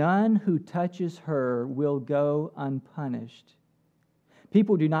 None who touches her will go unpunished.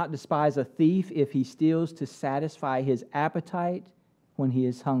 People do not despise a thief if he steals to satisfy his appetite when he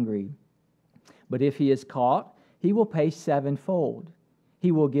is hungry. But if he is caught, he will pay sevenfold.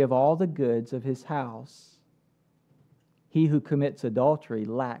 He will give all the goods of his house. He who commits adultery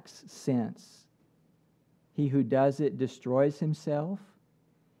lacks sense. He who does it destroys himself.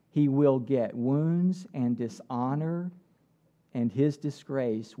 He will get wounds and dishonor, and his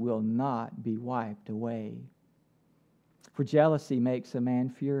disgrace will not be wiped away. For jealousy makes a man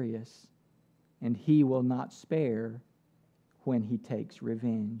furious, and he will not spare when he takes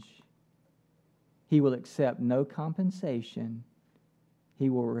revenge. He will accept no compensation. He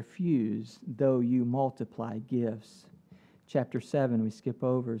will refuse, though you multiply gifts. Chapter 7, we skip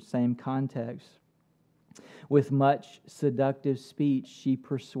over, same context. With much seductive speech, she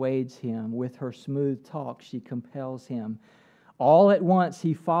persuades him. With her smooth talk, she compels him. All at once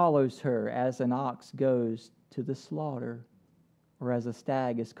he follows her, as an ox goes to the slaughter, or as a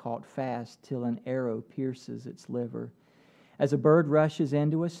stag is caught fast till an arrow pierces its liver. As a bird rushes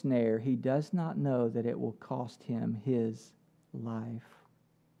into a snare, he does not know that it will cost him his life.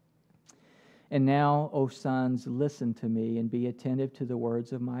 And now, O sons, listen to me and be attentive to the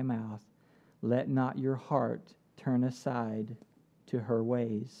words of my mouth. Let not your heart turn aside to her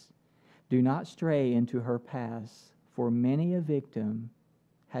ways. Do not stray into her paths, for many a victim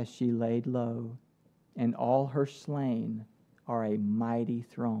has she laid low, and all her slain are a mighty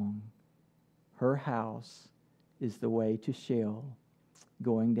throng. Her house is the way to Sheol,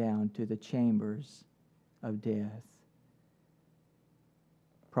 going down to the chambers of death.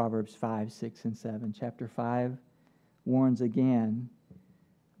 Proverbs 5, 6, and 7. Chapter 5 warns again.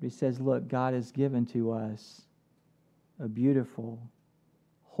 He says, look, God has given to us a beautiful,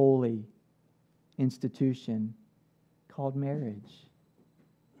 holy institution called marriage.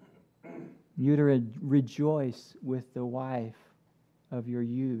 You to rejoice with the wife of your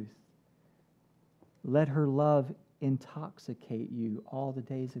youth. Let her love intoxicate you all the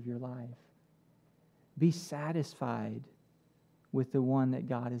days of your life. Be satisfied with the one that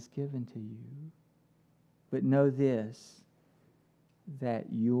God has given to you. But know this, that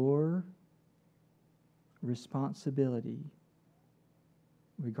your responsibility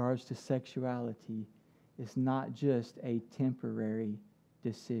in regards to sexuality is not just a temporary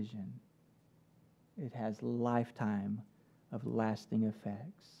decision. It has lifetime of lasting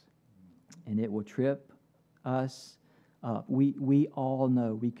effects. And it will trip us up. We all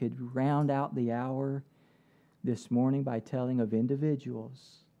know. We could round out the hour this morning by telling of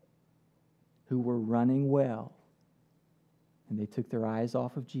individuals who were running well, and they took their eyes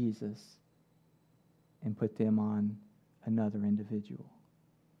off of Jesus and put them on another individual.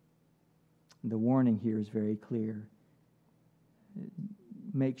 The warning here is very clear.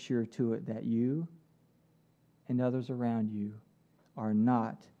 Make sure to it that you and others around you are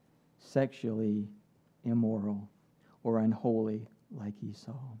not sexually immoral or unholy like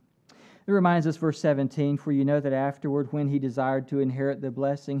Esau. It reminds us, verse 17, for you know that afterward, when he desired to inherit the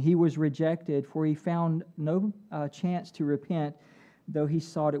blessing, he was rejected, for he found no chance to repent, though he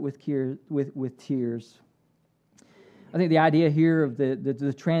sought it with tears. I think the idea here of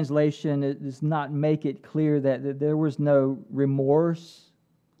the translation does not make it clear that there was no remorse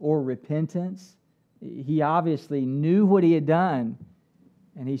or repentance. He obviously knew what he had done,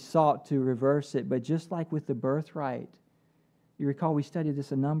 and he sought to reverse it. But just like with the birthright, you recall we studied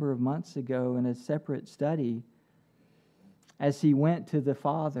this a number of months ago in a separate study. As he went to the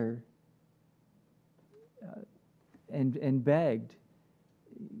father and begged,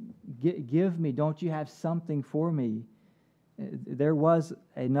 give me, don't you have something for me? There was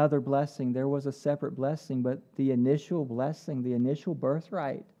another blessing. There was a separate blessing, but the initial blessing, the initial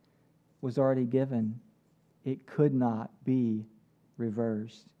birthright was already given. It could not be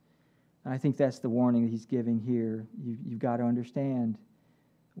reversed. I think that's the warning that he's giving here. You've got to understand,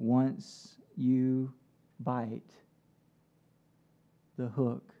 once you bite, the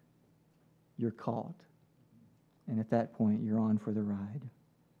hook, you're caught. And at that point, you're on for the ride.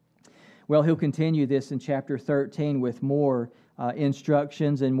 Well, he'll continue this in chapter 13 with more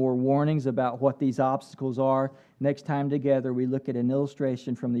instructions and more warnings about what these obstacles are. Next time together, we look at an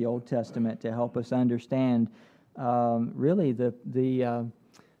illustration from the Old Testament to help us understand really the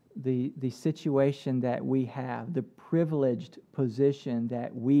situation that we have, the privileged position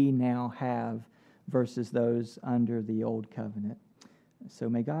that we now have versus those under the Old Covenant. So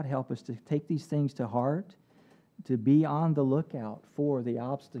may God help us to take these things to heart, to be on the lookout for the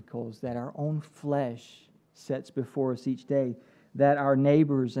obstacles that our own flesh sets before us each day, that our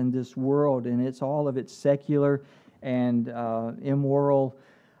neighbors in this world, and it's all of its secular and immoral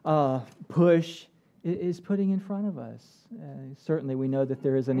push, is putting in front of us. Certainly we know that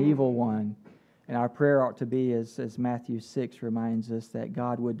there is an evil one, and our prayer ought to be, as Matthew 6 reminds us, that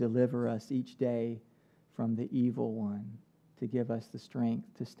God would deliver us each day from the evil one, to give us the strength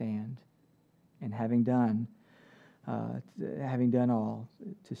to stand, and having done all,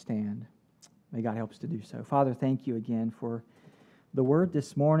 to stand. May God help us to do so. Father, thank you again for the word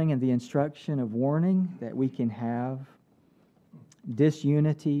this morning and the instruction of warning that we can have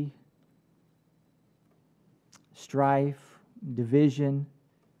disunity, strife, division,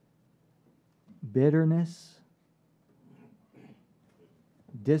 bitterness,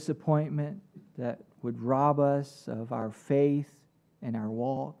 disappointment that would rob us of our faith and our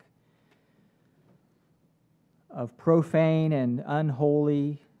walk, of profane and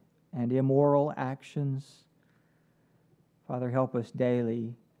unholy and immoral actions. Father, help us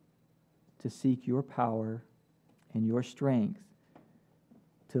daily to seek your power and your strength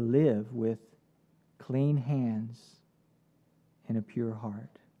to live with clean hands and a pure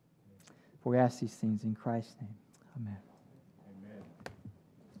heart. For we ask these things in Christ's name. Amen.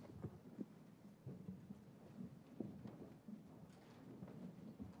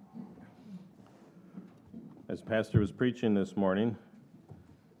 As Pastor was preaching this morning,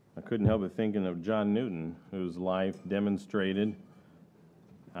 I couldn't help but thinking of John Newton, whose life demonstrated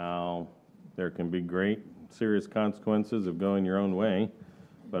how there can be great, serious consequences of going your own way,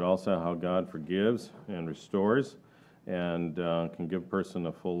 but also how God forgives and restores and can give a person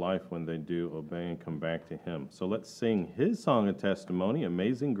a full life when they do obey and come back to Him. So let's sing his song of testimony,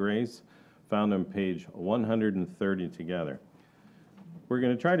 Amazing Grace, found on page 130 together. We're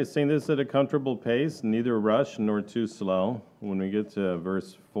going to try to sing this at a comfortable pace, neither rush nor too slow. When we get to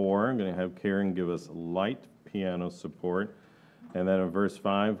verse 4, I'm going to have Karen give us light piano support. And then in verse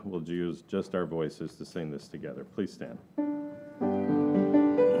 5, we'll use just our voices to sing this together. Please stand.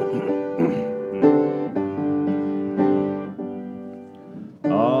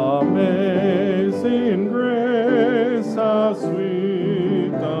 Amazing grace, how sweet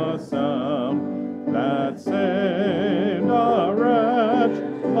the sound that saved a wretch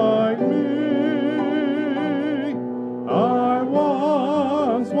like me. I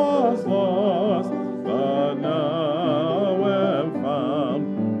once was lost, but now am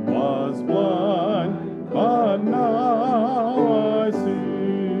found, was blind, but now I see.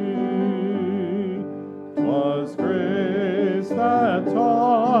 'Twas grace that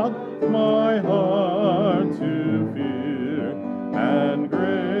taught my heart to fear, and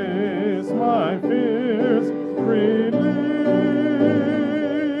grace my fears relieved.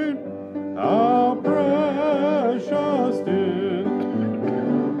 How precious did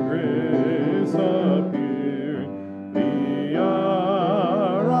grace appear the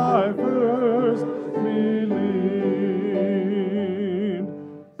hour I first believed.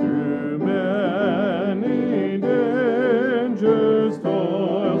 Through many dangers,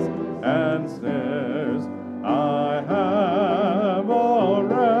 toils, and snares, I have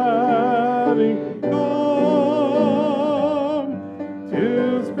already come.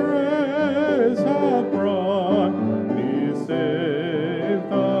 'Tis grace hath brought me safe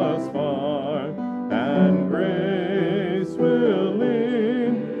thus far, and grace will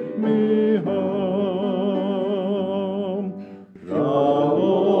lead me home. The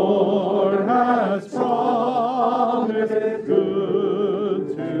Lord has promised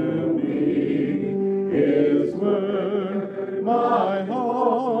good to me. His word my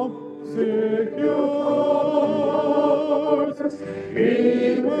hope secures.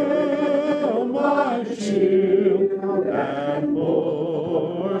 He will my shield and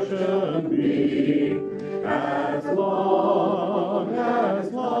portion be, as long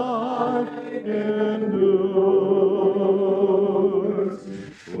as life endures.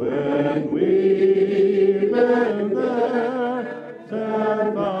 When we've been there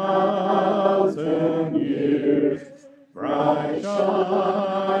 10,000 years, bright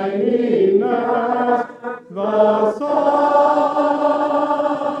shining as the sun,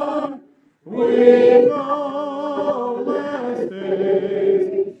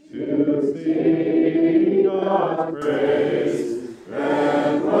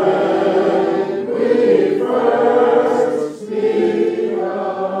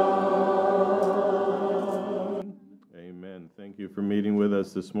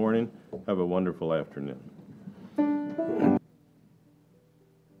 morning. Have a wonderful afternoon.